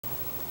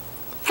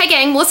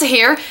gang, Melissa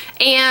here,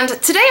 and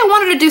today I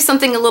wanted to do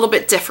something a little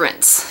bit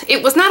different.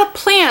 It was not a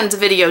planned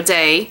video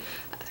day,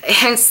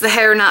 hence the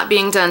hair not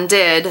being done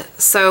did,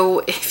 so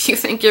if you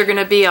think you're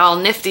gonna be all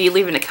nifty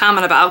leaving a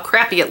comment about how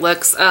crappy it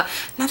looks, not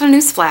a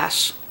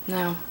newsflash.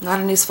 No,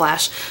 not a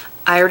newsflash.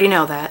 I already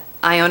know that.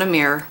 I own a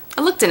mirror.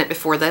 I looked in it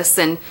before this,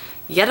 and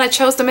yet I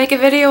chose to make a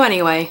video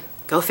anyway.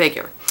 Go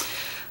figure.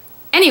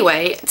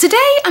 Anyway,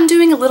 today I'm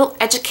doing a little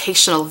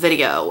educational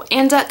video,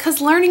 and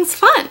 'cause learning's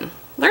fun.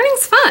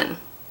 Learning's fun.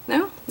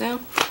 No,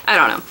 I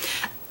don't know.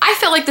 I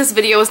felt like this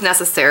video is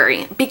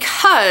necessary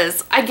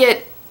because I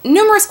get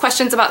numerous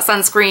questions about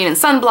sunscreen and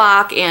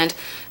sunblock and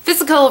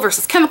physical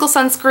versus chemical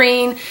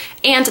sunscreen,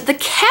 and the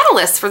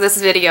catalyst for this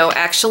video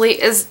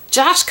actually is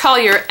Josh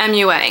Collier,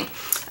 MUA.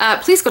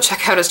 Please go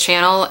check out his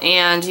channel,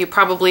 and you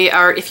probably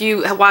are, if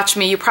you watch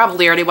me, you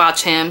probably already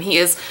watch him. He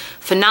is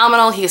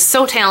phenomenal. He is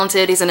so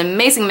talented. He's an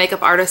amazing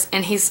makeup artist,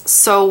 and he's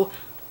so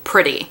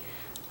pretty.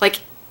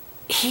 Like,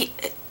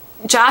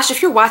 Josh,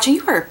 if you're watching,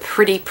 you are a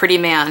pretty, pretty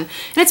man.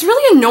 And it's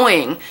really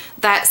annoying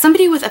that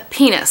somebody with a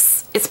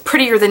penis is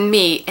prettier than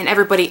me and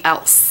everybody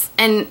else.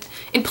 And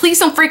please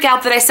don't freak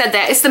out that I said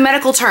that. It's the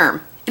medical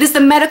term. It is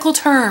the medical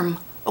term,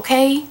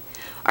 okay?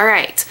 All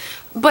right.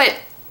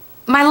 But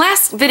my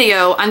last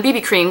video on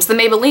BB creams, the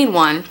Maybelline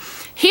one,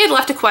 he had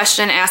left a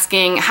question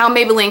asking how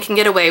Maybelline can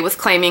get away with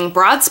claiming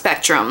broad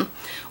spectrum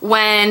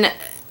when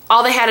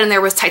all they had in there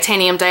was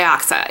titanium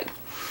dioxide.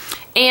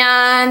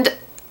 And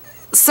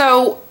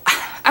so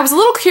I was a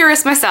little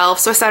curious myself,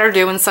 so I started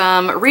doing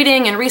some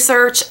reading and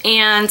research,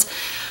 and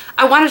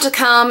I wanted to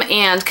come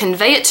and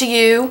convey it to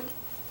you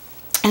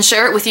and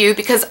share it with you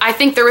because I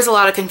think there is a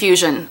lot of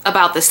confusion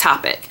about this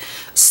topic.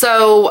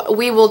 So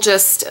we will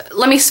just,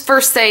 let me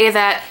first say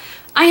that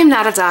I am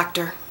not a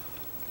doctor.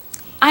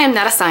 I am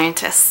not a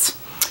scientist.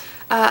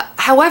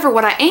 However,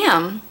 what I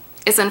am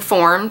is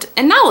informed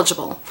and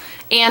knowledgeable,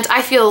 and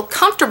I feel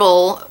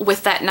comfortable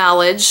with that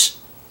knowledge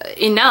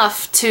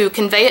enough to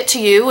convey it to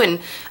you, and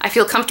I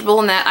feel comfortable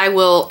in that I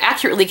will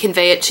accurately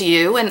convey it to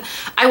you. And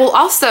I will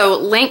also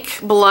link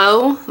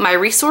below my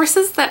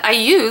resources that I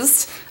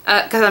used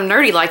because I'm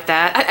nerdy like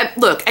that.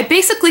 Look, I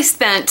basically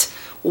spent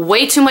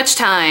way too much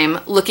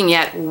time looking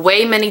at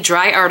way many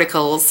dry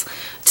articles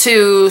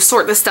to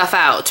sort this stuff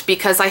out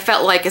because I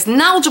felt like as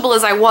knowledgeable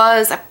as I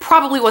was, I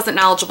probably wasn't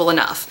knowledgeable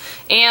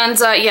enough. And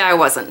yeah, I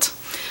wasn't.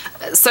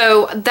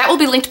 So that will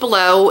be linked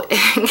below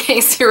in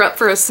case you're up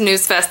for a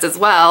snooze fest as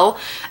well.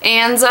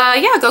 And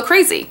yeah, go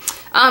crazy.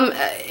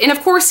 And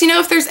of course, you know,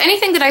 if there's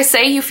anything that I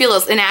say you feel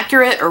is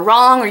inaccurate or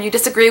wrong or you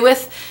disagree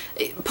with,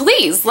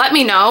 please let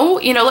me know.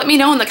 You know, let me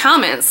know in the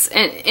comments,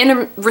 and in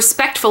a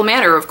respectful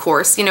manner, of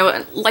course, you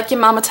know, like your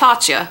mama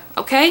taught you,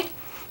 okay?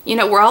 You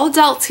know, we're all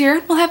adults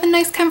here. We'll have a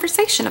nice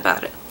conversation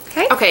about it,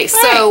 okay? Okay,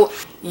 so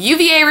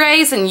UVA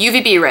rays and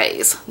UVB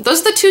rays.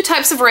 Those are the two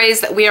types of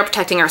rays that we are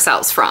protecting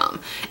ourselves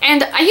from.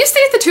 And I used to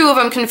get the two of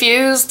them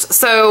confused,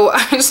 so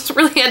I just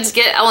really had to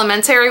get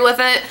elementary with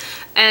it.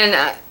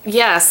 And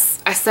yes,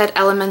 I said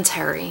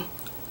elementary.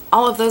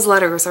 All of those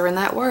letters are in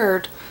that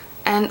word.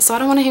 And so I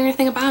don't want to hear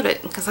anything about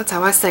it because that's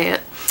how I say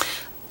it.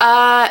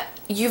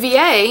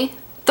 UVA,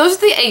 those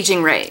are the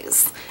aging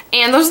rays.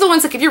 And those are the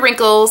ones that give you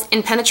wrinkles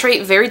and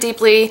penetrate very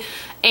deeply.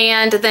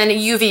 And then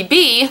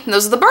UVB,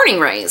 those are the burning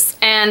rays.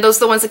 And those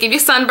are the ones that give you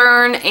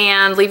sunburn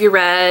and leave you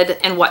red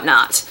and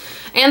whatnot.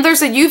 And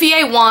there's a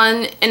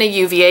UVA1 and a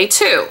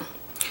UVA2.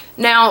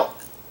 Now,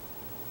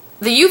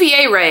 the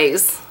UVA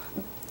rays,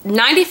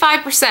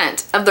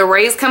 95% of the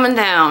rays coming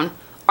down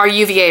are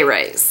UVA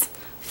rays.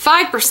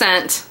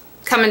 5%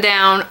 coming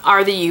down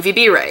are the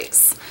UVB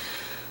rays.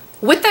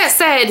 With that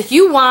said,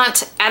 you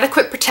want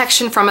adequate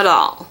protection from it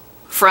all.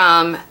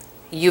 From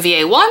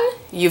UVA1,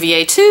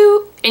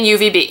 UVA2, and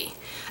UVB.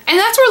 And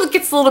that's where it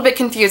gets a little bit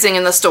confusing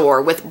in the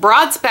store with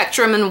broad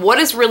spectrum and what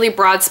is really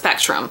broad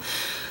spectrum.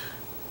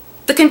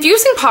 The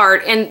confusing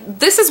part, and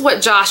this is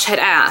what Josh had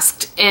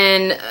asked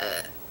in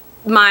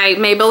my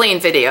Maybelline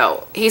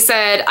video. He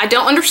said, I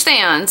don't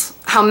understand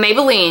how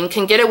Maybelline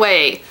can get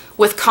away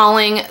with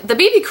calling the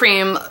BB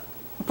cream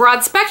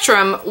broad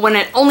spectrum when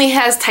it only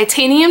has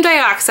titanium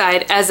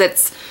dioxide as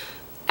its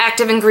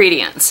active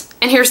ingredient.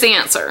 And here's the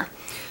answer.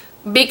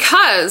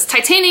 Because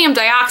titanium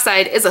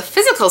dioxide is a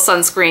physical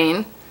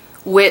sunscreen,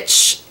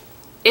 which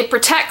it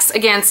protects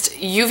against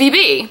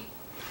UVB,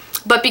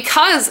 but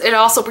because it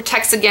also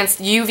protects against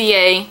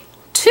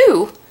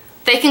UVA2,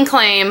 they can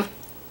claim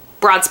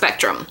broad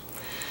spectrum.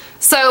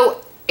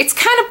 So it's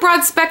kind of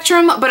broad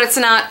spectrum, but it's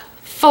not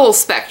full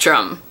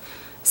spectrum.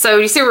 So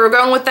you see where we're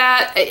going with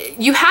that?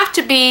 You have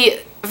to be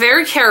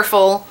very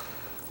careful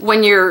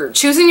when you're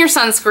choosing your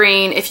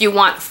sunscreen if you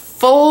want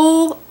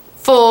full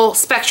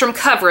spectrum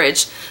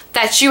coverage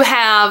that you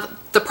have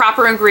the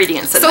proper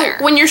ingredients in there.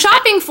 So when you're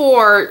shopping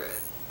for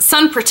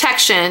sun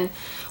protection,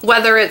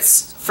 whether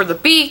it's for the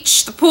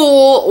beach, the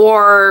pool,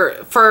 or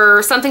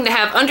for something to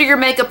have under your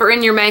makeup or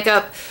in your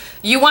makeup,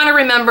 you want to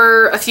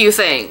remember a few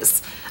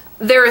things.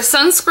 There is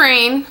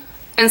sunscreen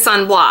and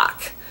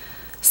sunblock.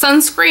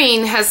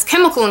 Sunscreen has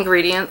chemical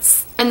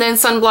ingredients, and then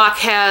sunblock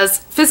has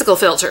physical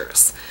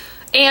filters.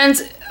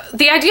 And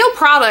the ideal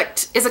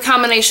product is a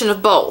combination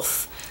of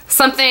both.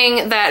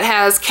 Something that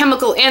has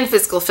chemical and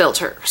physical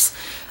filters.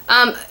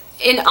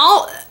 In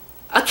all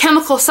a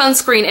chemical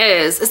sunscreen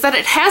is that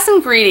it has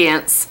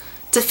ingredients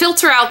to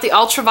filter out the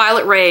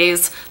ultraviolet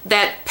rays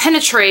that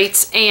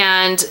penetrate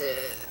and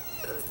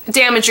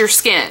damage your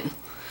skin.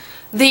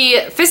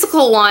 The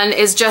physical one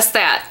is just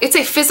that. It's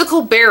a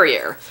physical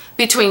barrier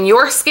between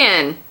your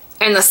skin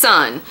and the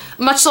sun.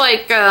 Much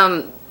like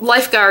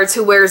lifeguards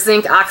who wear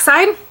zinc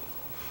oxide,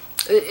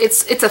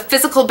 it's a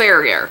physical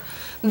barrier.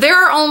 There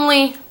are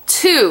only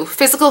two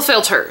physical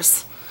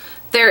filters.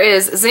 There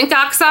is zinc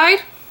oxide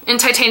and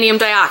titanium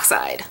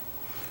dioxide.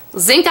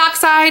 Zinc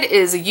oxide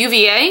is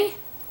UVA1,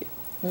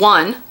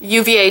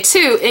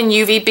 UVA2, and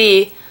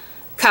UVB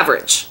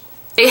coverage.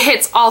 It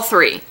hits all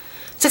three.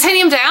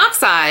 Titanium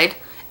dioxide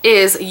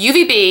is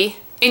UVB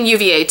and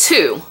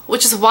UVA2,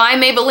 which is why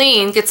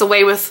Maybelline gets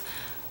away with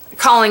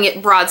calling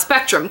it broad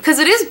spectrum, because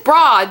it is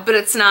broad, but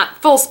it's not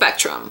full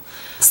spectrum.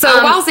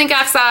 So while zinc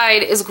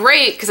oxide is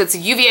great because it's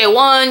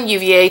UVA1,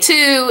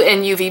 UVA2,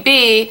 and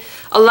UVB,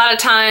 a lot of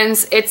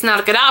times it's not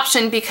a good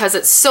option because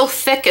it's so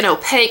thick and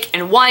opaque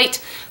and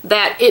white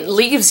that it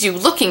leaves you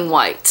looking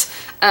white.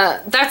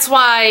 That's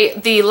why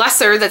the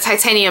lesser, the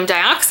titanium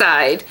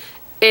dioxide,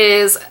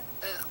 is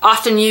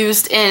often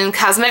used in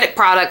cosmetic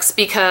products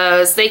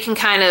because they can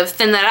kind of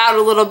thin that out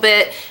a little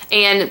bit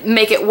and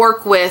make it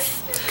work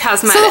with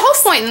cosmetics. So the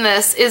whole point in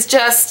this is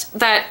just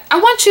that I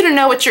want you to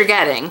know what you're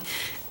getting.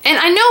 And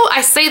I know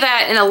I say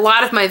that in a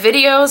lot of my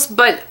videos,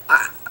 but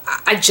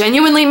I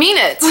genuinely mean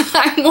it.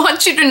 I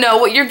want you to know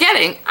what you're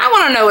getting. I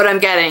want to know what I'm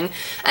getting.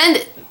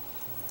 And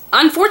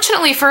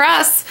unfortunately for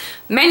us,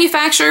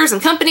 manufacturers and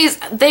companies,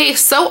 they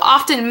so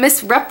often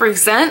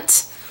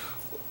misrepresent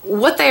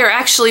what they are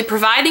actually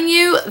providing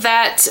you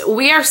that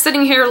we are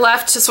sitting here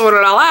left to sort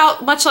it all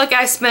out, much like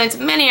I spent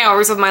many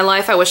hours of my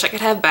life I wish I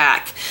could have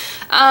back.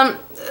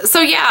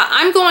 So yeah,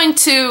 I'm going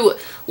to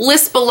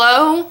list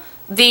below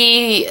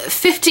the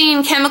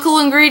 15 chemical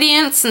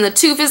ingredients and the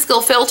 2 physical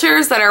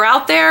filters that are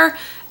out there,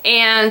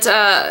 and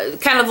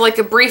kind of like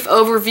a brief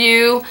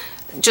overview,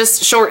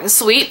 just short and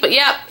sweet. But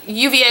yep,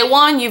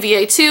 UVA1,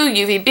 UVA2,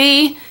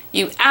 UVB,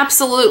 you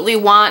absolutely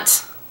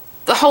want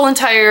the whole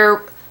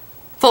entire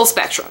full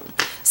spectrum.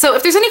 So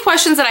if there's any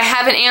questions that I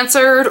haven't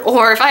answered,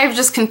 or if I have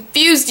just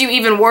confused you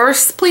even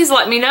worse, please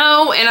let me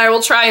know and I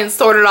will try and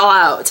sort it all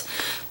out.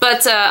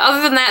 But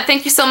other than that,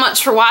 thank you so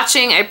much for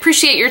watching. I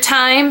appreciate your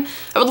time.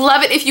 I would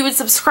love it if you would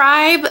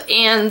subscribe,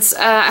 and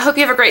I hope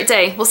you have a great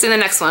day. We'll see you in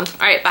the next one.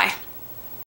 All right, bye.